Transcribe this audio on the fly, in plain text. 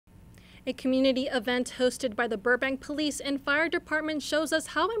A community event hosted by the Burbank Police and Fire Department shows us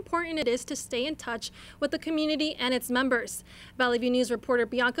how important it is to stay in touch with the community and its members. Valley View News reporter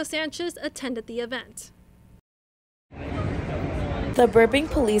Bianca Sanchez attended the event. The Burbank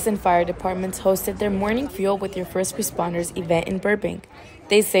Police and Fire Departments hosted their Morning Fuel with Your First Responders event in Burbank.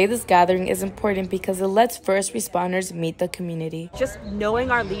 They say this gathering is important because it lets first responders meet the community. Just knowing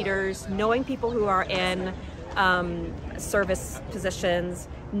our leaders, knowing people who are in service positions,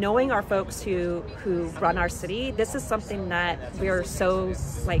 knowing our folks who run our city, this is something that we have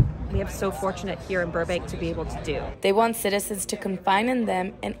so fortunate here in Burbank to be able to do. They want citizens to confide in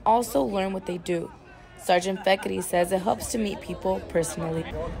them and also learn what they do. Sergeant Feckery says it helps to meet people personally.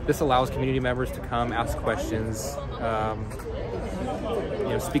 This allows community members to come, ask questions,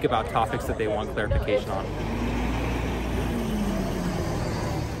 speak about topics that they want clarification on.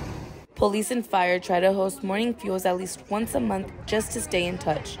 Police and fire try to host morning fuels at least once a month just to stay in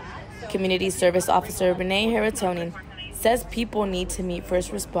touch. Community Service Officer Renee Haritonin says people need to meet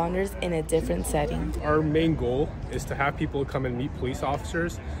first responders in a different setting. Our main goal is to have people come and meet police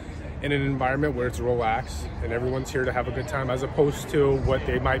officers in an environment where it's relaxed and everyone's here to have a good time, as opposed to what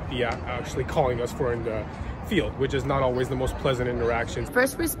they might be actually calling us for in the field, which is not always the most pleasant interactions.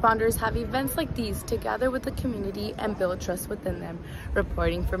 First responders have events like these to gather with the community and build trust within them.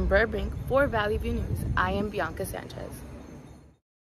 Reporting from Burbank for Valley View News, I am Bianca Sanchez.